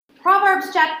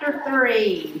Proverbs chapter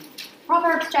 3.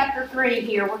 Proverbs chapter 3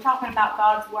 here. We're talking about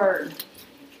God's Word.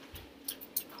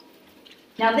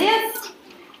 Now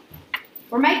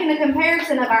we're making a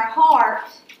comparison of our heart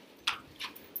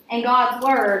and God's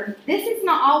Word. This is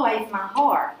not always my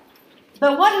heart.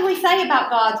 But what do we say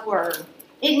about God's Word?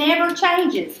 It never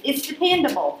changes. It's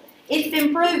dependable. It's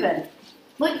been proven.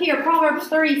 Look here, Proverbs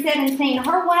 3:17.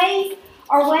 Her ways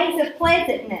are ways of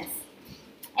pleasantness,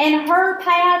 and her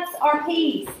paths are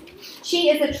peace. She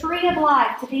is a tree of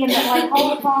life to them that lay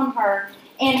hold upon her,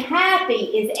 and happy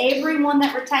is everyone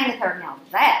that retaineth her. Now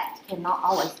that cannot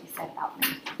always be said about me.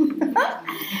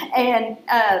 And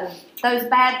those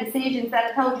bad decisions that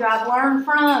I told you I've learned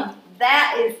from,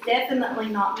 that is definitely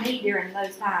not me during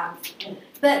those times.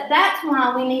 But that's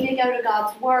why we need to go to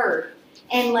God's Word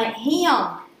and let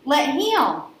Him,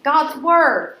 God's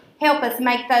Word, help us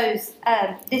make those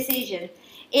decisions.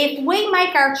 If we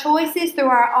make our choices through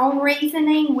our own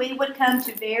reasoning, we would come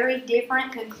to very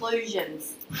different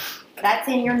conclusions. That's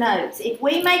in your notes. If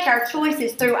we make our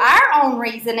choices through our own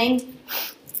reasoning,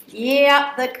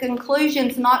 the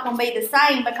conclusion's not going to be the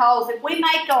same, because if we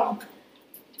make them,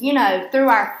 through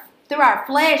our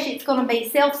flesh, it's going to be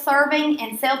self-serving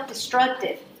and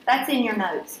self-destructive. That's in your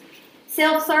notes.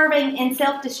 Self-serving and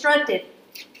self-destructive.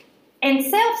 And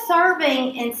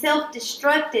self-serving and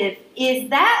self-destructive, is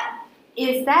that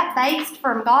based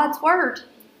from God's Word?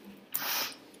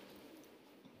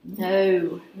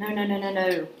 No, not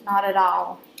at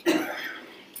all. And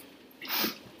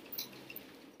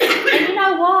you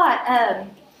know what?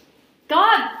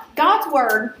 God's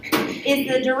Word is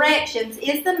the directions,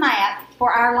 is the map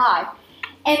for our life.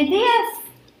 And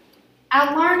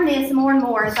I learn this more and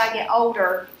more as I get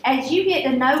older. As you get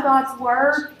to know God's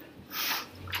Word,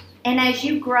 and as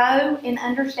you grow in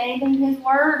understanding His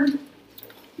Word,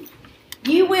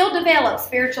 you will develop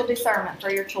spiritual discernment for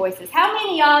your choices. How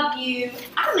many of you,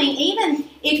 even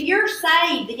if you're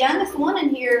saved, the youngest one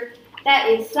in here that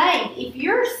is saved, if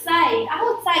you're saved, I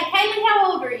would say, Kaylee,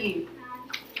 how old are you?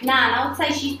 9. I would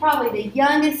say she's probably the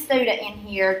youngest student in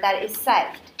here that is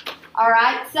saved. All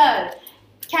right, so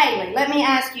Kaylee, let me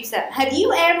ask you something. Have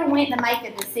you ever went to make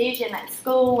a decision at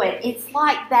school, and it's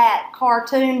like that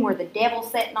cartoon where the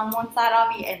devil's sitting on one side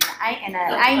of you and an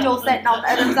angel sitting on the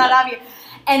other side of you,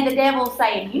 and the devil's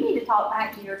saying, you need to talk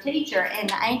back to your teacher, and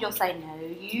the angel saying, no,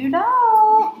 you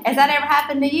don't. Has that ever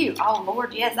happened to you? Oh,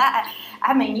 Lord, yes.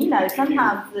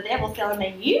 Sometimes the devil's telling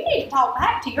me, you need to talk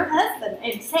back to your husband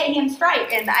and set him straight,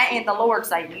 and the Lord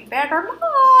saying, you better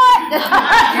not.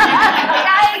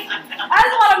 Okay?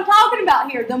 That's what I'm talking about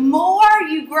here. The more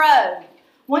you grow,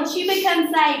 once you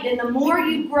become saved and the more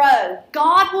you grow,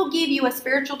 God will give you a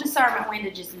spiritual discernment when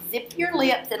to just zip your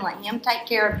lips and let Him take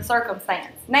care of the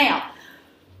circumstance. Now,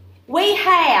 we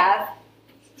have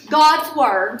God's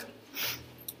Word,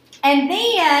 and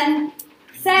then,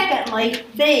 secondly,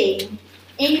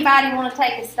 anybody want to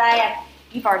take a stab?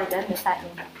 You've already done this,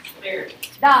 haven't you? Spirit.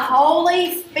 The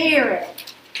Holy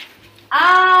Spirit.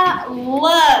 I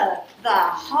love the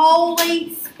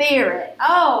Holy Spirit.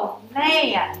 Oh,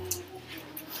 man.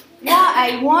 What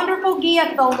a wonderful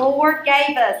gift the Lord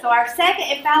gave us. So our second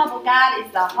infallible guide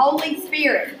is the Holy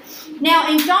Spirit. Now,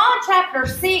 in John chapter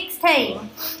 16,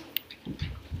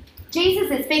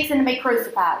 Jesus is fixing to be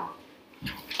crucified.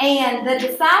 And the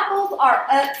disciples are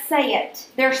upset.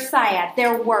 They're sad.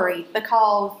 They're worried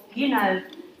because,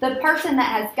 the person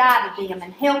that has guided them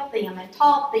and helped them and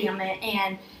taught them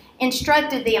and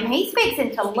instructed them, he's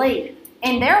fixing to leave.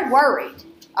 And they're worried.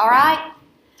 All right?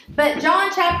 But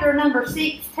John chapter number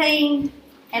 16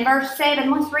 and verse 7,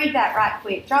 let's read that right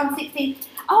quick. John 16.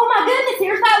 Oh my goodness,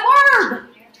 here's that word.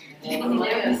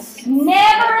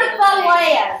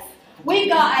 Nevertheless. We've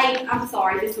got I'm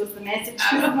sorry, this was the message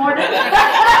this morning.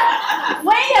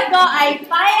 We have got a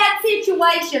bad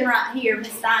situation right here,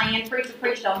 Miss Diane. Preacher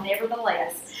preached on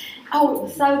nevertheless. Oh, it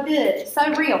was so good. It's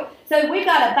so real. So we've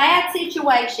got a bad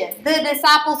situation. The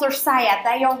disciples are sad.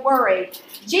 They are worried.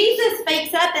 Jesus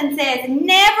speaks up and says,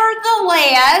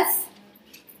 nevertheless,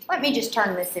 let me just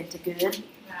turn this into good.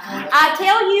 I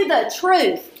tell you the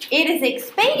truth. It is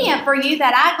expedient for you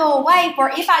that I go away, for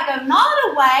if I go not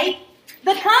away,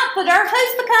 the Comforter,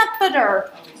 who's the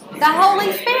Comforter? The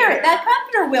Holy Spirit. The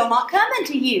Comforter will not come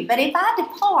unto you. But if I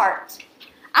depart,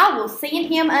 I will send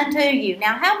Him unto you.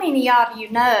 Now, how many of you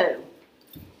know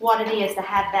what it is to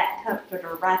have that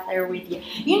Comforter right there with you?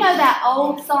 You know that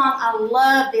old song? I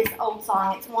love this old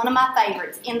song. It's one of my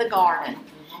favorites, In the Garden.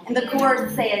 And the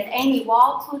chorus says, and He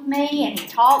walks with me, and He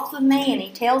talks with me, and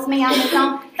He tells me I'm His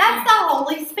own. That's the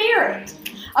Holy Spirit.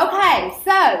 Okay,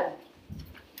 so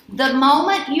the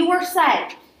moment you were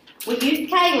saved, we used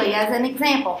Kaylee as an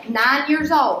example, 9 years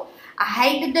old. I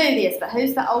hate to do this, but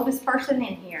who's the oldest person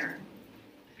in here?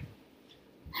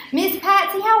 Miss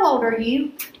Patsy, how old are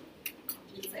you?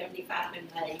 75 in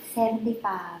May.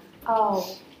 75.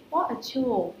 Oh, what a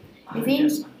jewel. How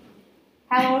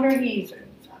old are you?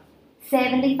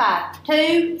 75.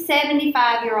 Two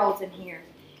 75-year-olds in here.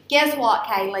 Guess what,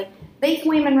 Kaylee? These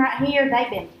women right here, they've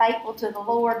been faithful to the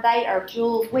Lord. They are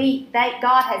jewels.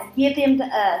 God has given them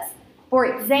to us for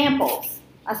examples.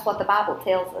 That's what the Bible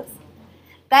tells us.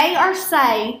 They are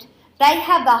saved. They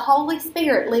have the Holy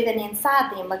Spirit living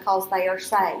inside them because they are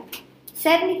saved.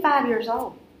 75 years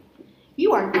old.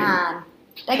 You are 9.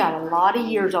 They got a lot of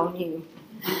years on you.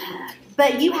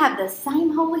 But you have the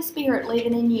same Holy Spirit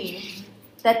living in you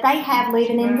that they have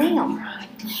living in them.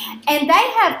 And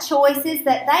they have choices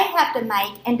that they have to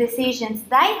make and decisions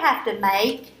they have to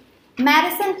make,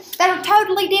 Madison, that are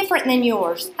totally different than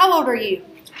yours. How old are you?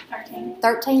 13.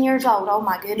 13 years old. Oh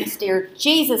my goodness, dear.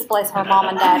 Jesus bless her mom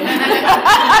and daddy.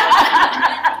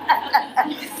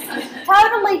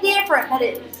 Totally different, but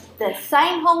it's the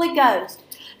same Holy Ghost.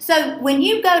 So when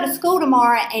you go to school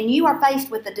tomorrow and you are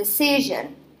faced with a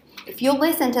decision, if you'll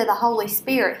listen to the Holy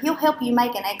Spirit, He'll help you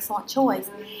make an excellent choice.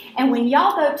 And when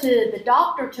y'all go to the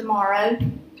doctor tomorrow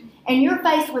and you're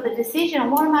faced with a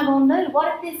decision, what am I going to do?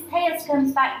 What if this test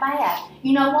comes back bad?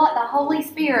 You know what? The Holy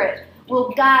Spirit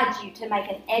will guide you to make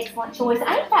an excellent choice.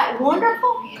 Ain't that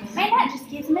wonderful? Man, that just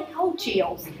gives me cold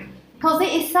chills because it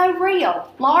is so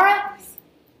real. Laura?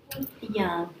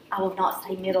 Young. I will not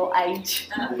say middle age.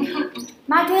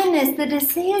 My goodness, the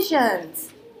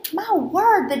decisions. My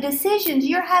word, the decisions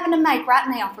you're having to make right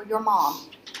now for your mom.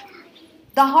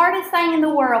 The hardest thing in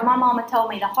the world, my mama told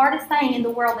me, the hardest thing in the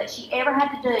world that she ever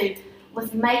had to do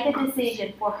was make a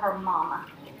decision for her mama.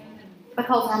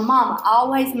 Because her mama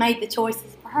always made the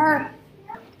choices for her.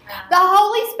 The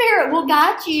Holy Spirit will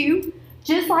guide you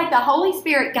just like the Holy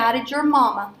Spirit guided your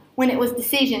mama when it was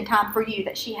decision time for you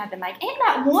that she had to make. Isn't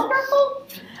that wonderful?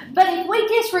 But if we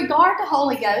disregard the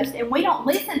Holy Ghost and we don't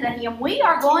listen to Him, we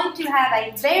are going to have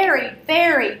a very,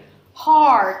 very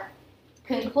hard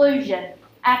conclusion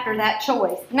after that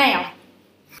choice. Now,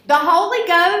 the Holy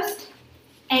Ghost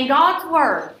and God's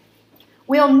Word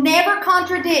will never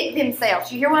contradict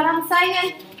themselves. You hear what I'm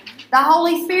saying? The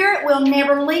Holy Spirit will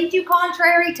never lead you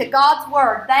contrary to God's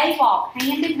Word. They walk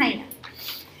hand in hand.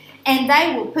 And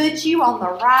they will put you on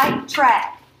the right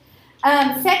track.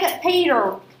 2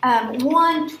 Peter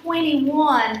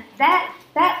 1:21,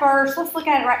 that verse, let's look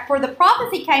at it right. For the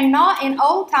prophecy came not in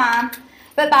old time,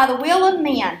 but by the will of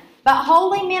men. But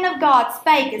holy men of God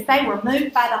spake as they were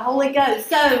moved by the Holy Ghost.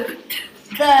 So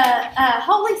the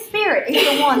Holy Spirit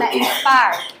is the one that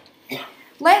inspired.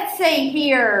 Let's see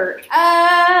here.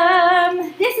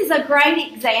 This is a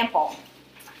great example.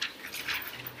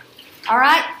 All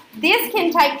right? This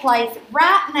can take place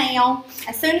right now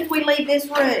as soon as we leave this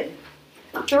room.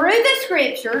 Through the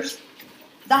Scriptures,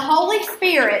 the Holy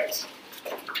Spirit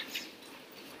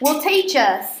will teach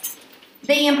us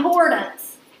the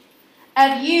importance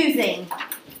of using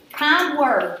kind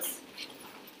words.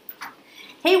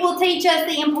 He will teach us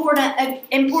the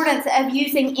importance of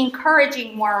using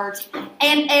encouraging words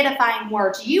and edifying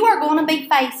words. You are going to be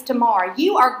faced tomorrow.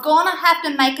 You are going to have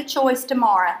to make a choice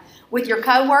tomorrow with your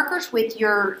co-workers, with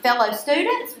your fellow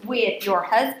students, with your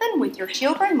husband, with your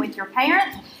children, with your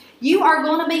parents. You are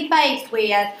going to be faced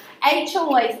with a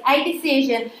choice, a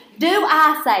decision. Do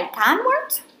I say kind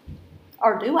words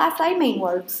or do I say mean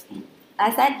words?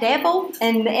 That's that devil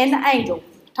and the angel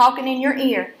talking in your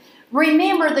ear.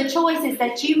 Remember, the choices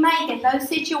that you make in those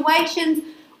situations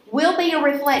will be a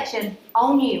reflection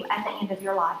on you at the end of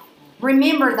your life.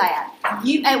 Remember that.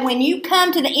 When you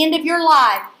come to the end of your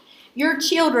life, your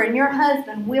children, your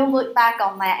husband will look back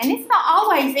on that. And it's not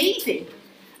always easy,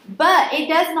 but it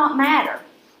does not matter.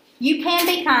 You can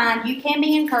be kind, you can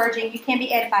be encouraging, you can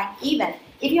be edifying. Even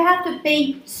if you have to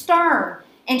be stern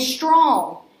and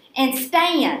strong and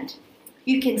stand,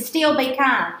 you can still be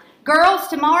kind. Girls,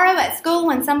 tomorrow at school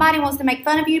when somebody wants to make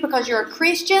fun of you because you're a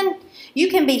Christian, you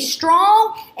can be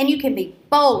strong and you can be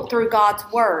bold through God's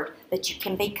Word, but you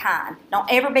can be kind. Don't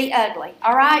ever be ugly,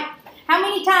 all right? How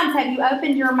many times have you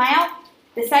opened your mouth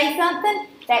to say something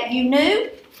that you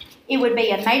knew it would be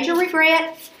a major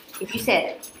regret if you said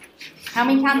it? How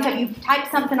many times have you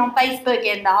typed something on Facebook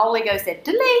and the Holy Ghost said,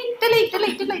 delete, delete,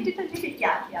 delete, delete, delete, delete?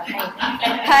 Yeah.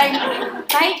 Okay.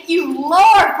 Thank you,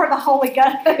 Lord, for the Holy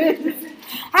Ghost.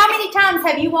 How many times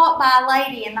have you walked by a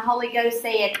lady and the Holy Ghost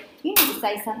said, you need to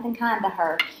say something kind to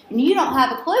her? And you don't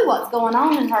have a clue what's going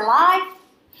on in her life,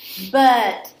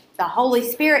 but the Holy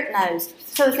Spirit knows.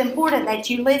 So it's important that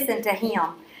you listen to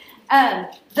Him. The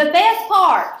best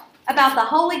part about the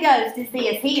Holy Ghost is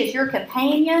this. He is your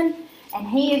companion and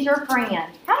He is your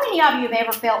friend. How many of you have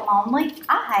ever felt lonely?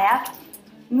 I have.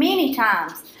 Many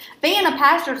times. Being a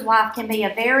pastor's wife can be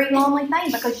a very lonely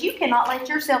thing because you cannot let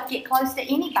yourself get close to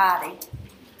anybody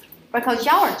because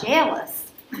y'all are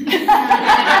jealous. So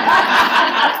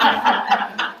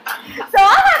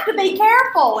I have to be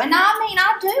careful, and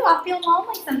I do. I feel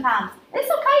lonely sometimes. It's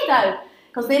okay though,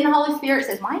 because then the Holy Spirit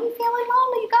says, "Why are you feeling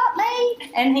lonely? You got me,"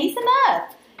 and He's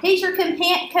enough. He's your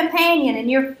companion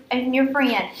and your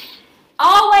friend.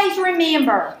 Always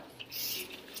remember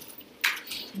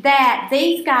that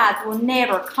these guides will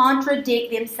never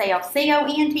contradict themselves.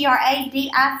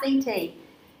 CONTRADICT.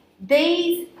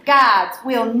 These guides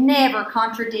will never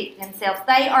contradict themselves.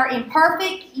 They are in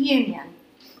perfect union.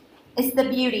 It's the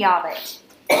beauty of it.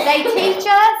 They teach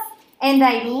us and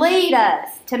they lead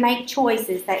us to make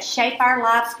choices that shape our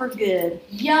lives for good.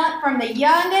 From the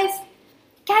youngest,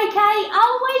 KK,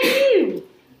 all the way to you.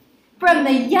 From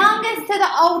the youngest to the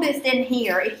oldest in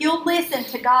here, if you'll listen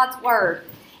to God's Word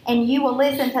and you will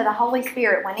listen to the Holy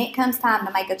Spirit when it comes time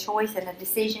to make a choice and a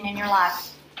decision in your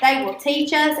life, they will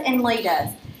teach us and lead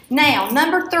us. Now,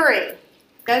 number 3,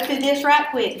 go through this right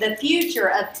quick. The future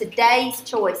of today's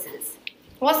choices.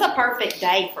 What's a perfect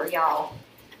day for y'all?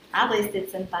 I listed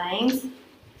some things.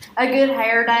 A good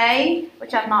hair day,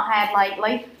 which I've not had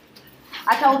lately.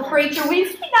 I told the preacher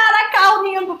Wednesday night, I called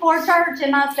him before church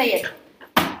and I said,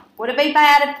 would it be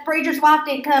bad if the preacher's wife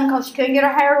didn't come because she couldn't get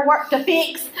her hair to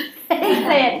fix? He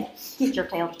said, get your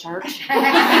tail to church.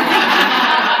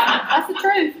 That's the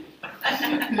truth.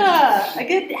 A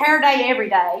good hair day every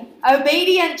day.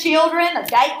 Obedient children, a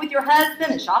date with your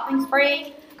husband, a shopping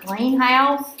spree, clean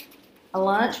house, a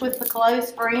lunch with a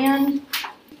close friend.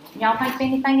 Y'all think of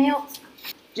anything else?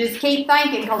 Just keep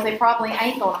thinking because it probably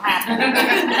ain't going to happen.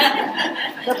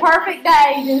 The perfect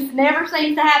day just never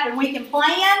seems to happen. We can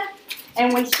plan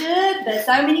and we should, but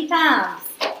so many times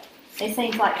it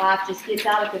seems like life just gets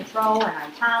out of control and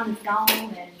our time is gone,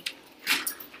 and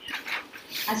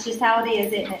that's just how it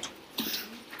is, isn't it?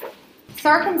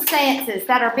 Circumstances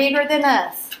that are bigger than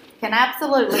us can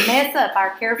absolutely mess up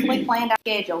our carefully planned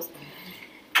schedules.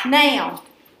 Now,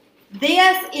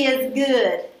 this is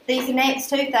good, these next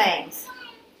 2 things.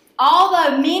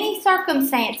 Although many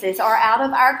circumstances are out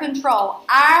of our control,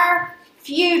 our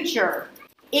future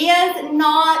is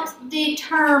not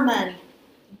determined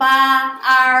by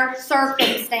our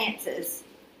circumstances.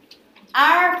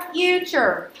 Our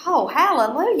future, oh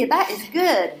hallelujah, that is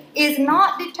good, is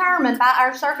not determined by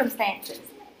our circumstances.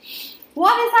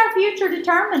 What is our future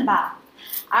determined by?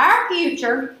 Our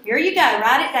future, here you go,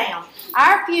 write it down.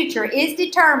 Our future is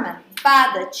determined by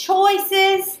the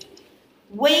choices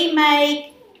we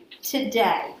make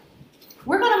today.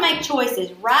 We're going to make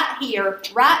choices right here,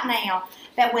 right now,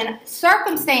 that when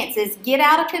circumstances get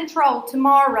out of control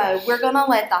tomorrow, we're going to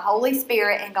let the Holy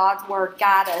Spirit and God's Word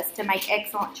guide us to make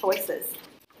excellent choices.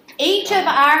 Each of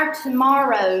our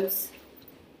tomorrows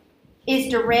is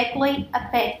directly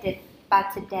affected by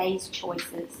today's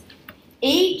choices.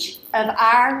 Each of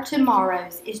our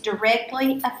tomorrows is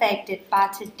directly affected by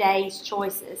today's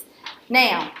choices.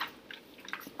 Now,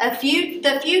 the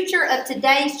future of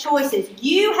today's choices,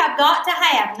 you have got to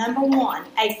have, number 1,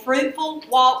 a fruitful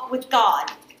walk with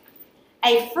God.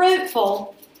 A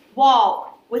fruitful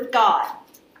walk with God.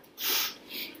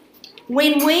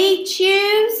 When we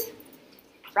choose,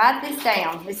 write this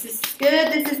down. This is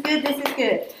good, this is good, this is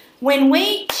good. When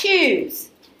we choose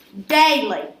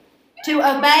daily to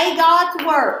obey God's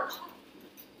Word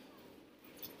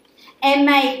and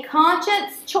make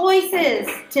conscious choices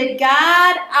to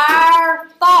guide our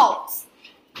thoughts,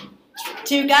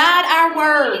 to guide our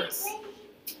words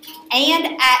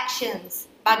and actions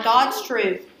by God's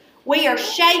truth, we are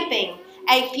shaping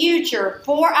a future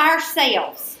for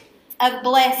ourselves of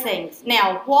blessings.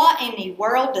 Now, what in the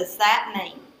world does that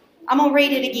mean? I'm going to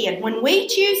read it again. When we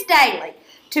choose daily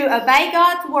to obey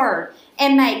God's Word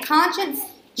and make conscious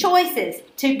choices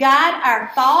to guide our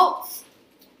thoughts,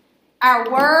 our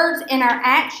words, and our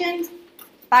actions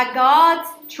by God's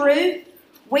truth,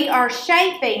 we are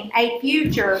shaping a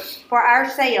future for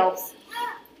ourselves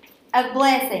of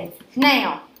blessings.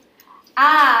 Now,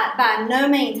 I by no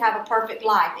means have a perfect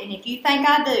life, and if you think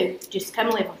I do, just come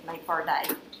live with me for a day.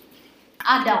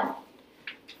 I don't.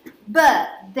 But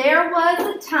there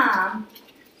was a time,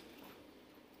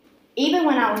 even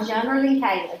when I was younger than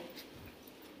Caleb,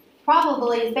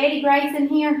 probably, is Betty Grace in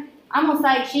here? I'm going to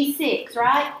say she's 6,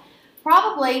 right?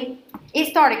 Probably it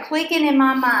started clicking in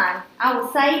my mind. I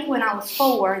was saved when I was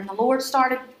 4, and the Lord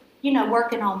started,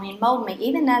 working on me and molding me,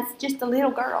 even as just a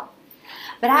little girl.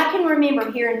 But I can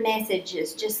remember hearing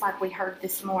messages just like we heard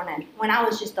this morning. When I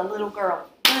was just a little girl,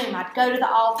 boom, I'd go to the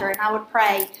altar and I would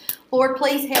pray, Lord,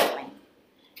 please help me.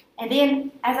 And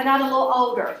then as I got a little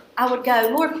older, I would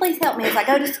go, Lord, please help me as I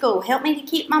go to school. Help me to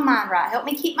keep my mind right. Help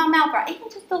me keep my mouth right. Even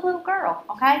just a little girl,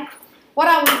 okay? What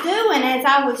I was doing as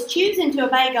I was choosing to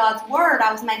obey God's word,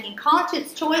 I was making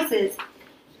conscious choices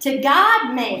to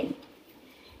guide me.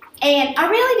 And I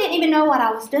really didn't even know what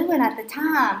I was doing at the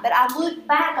time, but I look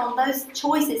back on those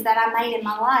choices that I made in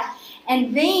my life.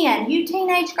 And then, you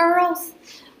teenage girls,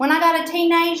 when I got to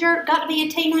be a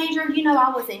teenager, you know,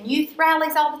 I was in youth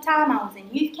rallies all the time. I was in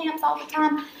youth camps all the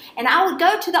time. And I would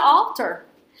go to the altar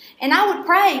and I would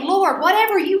pray, Lord,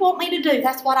 whatever you want me to do,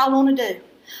 that's what I want to do.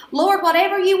 Lord,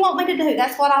 whatever you want me to do,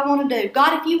 that's what I want to do.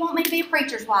 God, if you want me to be a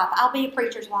preacher's wife, I'll be a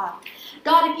preacher's wife.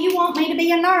 God, if you want me to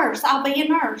be a nurse, I'll be a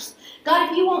nurse.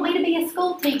 God, if you want me to be a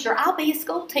school teacher, I'll be a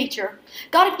school teacher.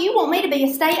 God, if you want me to be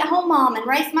a stay-at-home mom and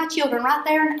raise my children right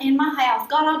there in my house,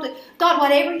 God, I'll do. God,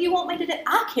 whatever you want me to do.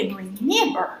 I can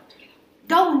remember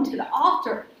going to the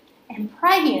altar and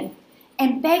praying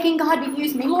and begging God to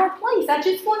use me. Lord, please, I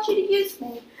just want you to use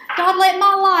me. God, let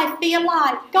my life be a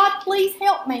life. God, please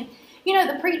help me. You know,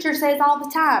 the preacher says all the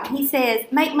time, he says,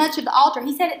 make much of the altar.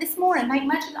 He said it this morning, make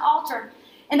much of the altar.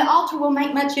 And the altar will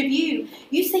make much of you.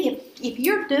 You see, if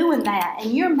you're doing that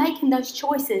and you're making those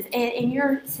choices and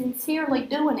you're sincerely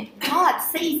doing it, God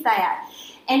sees that.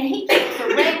 And He keeps a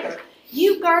record.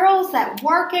 You girls that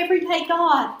work every day,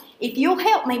 God, if you'll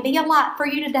help me be a light for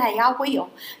you today, I will.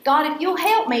 God, if you'll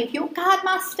help me, if you'll guide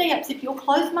my steps, if you'll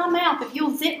close my mouth, if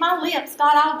you'll zip my lips,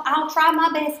 God, I'll try my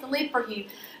best to live for you.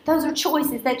 Those are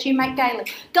choices that you make daily.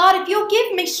 God, if you'll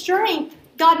give me strength,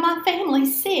 God, my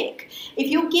family's sick. If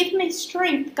you'll give me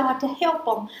strength, God, to help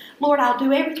them, Lord, I'll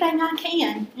do everything I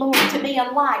can, Lord, to be a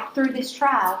light through this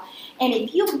trial. And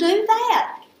if you'll do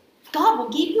that, God will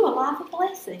give you a life of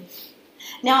blessings.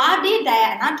 Now, I did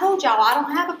that, and I told y'all I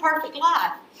don't have a perfect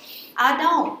life. I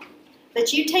don't.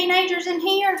 But you teenagers in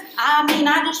here,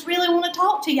 I just really want to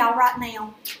talk to y'all right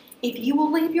now. If you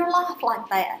will live your life like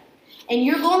that, and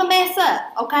you're going to mess up,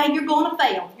 okay? You're going to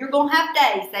fail. You're going to have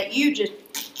days that you just...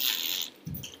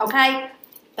 Okay?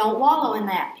 Don't wallow in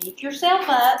that. Pick yourself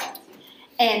up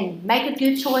and make a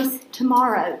good choice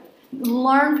tomorrow.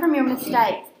 Learn from your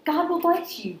mistakes. God will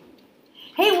bless you.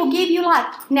 He will give you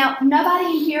life. Now, nobody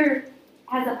in here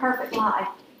has a perfect life,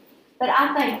 but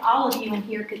I think all of you in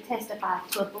here could testify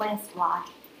to a blessed life.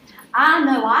 I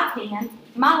know I can.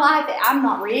 My life, I'm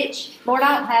not rich. Lord,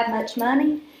 I don't have much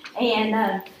money, and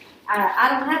I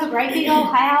don't have a great big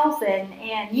old house,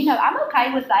 and you know, I'm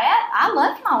okay with that. I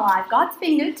love my life. God's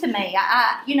been good to me.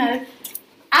 I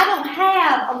don't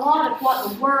have a lot of what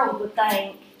the world would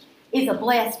think is a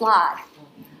blessed life,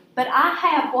 but I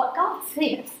have what God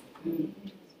says.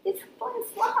 It's a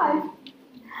blessed life.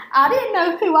 I didn't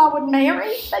know who I would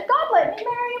marry, but God let me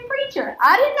marry a preacher.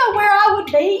 I didn't know where I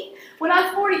would be when I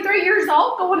was 43 years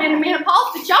old going into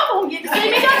menopause, but y'all won't get to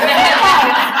see me go to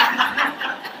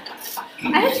menopause.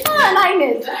 It's fun, ain't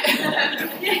it?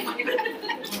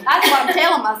 That's what I'm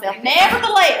telling myself.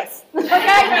 Nevertheless,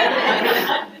 okay?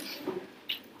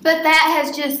 But that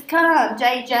has just come.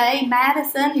 JJ,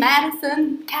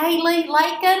 Madison, Kaylee,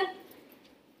 Lakin,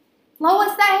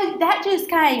 Lois, that just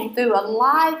came through a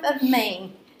life of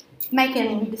me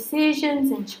making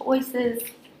decisions and choices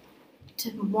to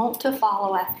want to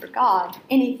follow after God.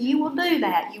 And if you will do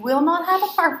that, you will not have a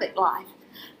perfect life,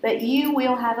 but you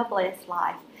will have a blessed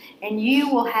life. And you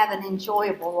will have an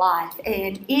enjoyable life.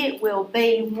 And it will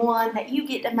be one that you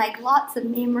get to make lots of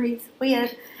memories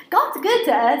with. God's good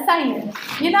to us, ain't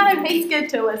He? You know, He's good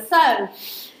to us. So,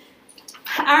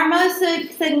 our most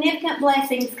significant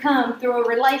blessings come through a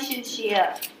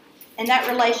relationship. And that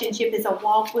relationship is a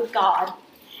walk with God.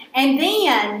 And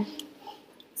then,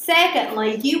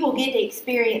 secondly, you will get to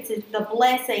experience the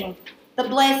blessings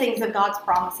of God's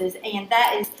promises. And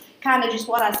that is kind of just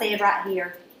what I said right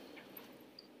here.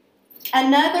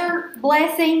 Another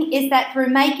blessing is that through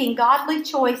making godly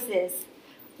choices,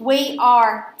 we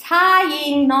are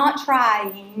tying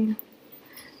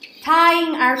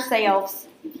ourselves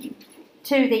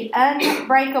to the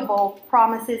unbreakable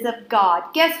promises of God.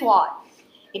 Guess what?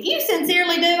 If you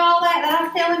sincerely do all that I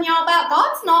was telling y'all about,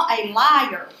 God's not a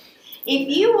liar. If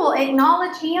you will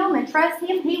acknowledge Him and trust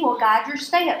Him, He will guide your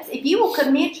steps. If you will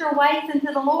commit your ways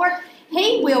into the Lord,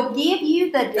 He will give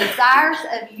you the desires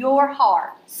of your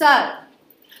heart. So,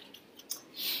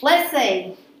 let's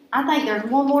see. I think there's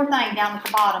one more thing down at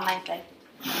the bottom, ain't there?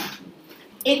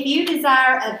 If you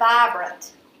desire a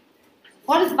vibrant,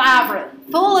 what is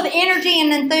vibrant? Full of energy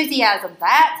and enthusiasm.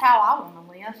 That's how I want to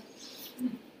live.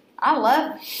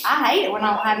 I hate it when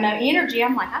I don't have no energy.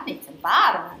 I'm like, I need some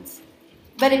vitamins.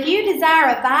 But if you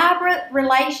desire a vibrant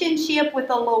relationship with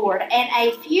the Lord and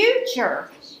a future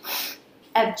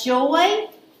of joy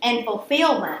and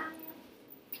fulfillment,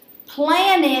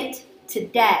 Plan it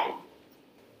today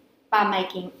by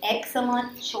making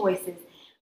excellent choices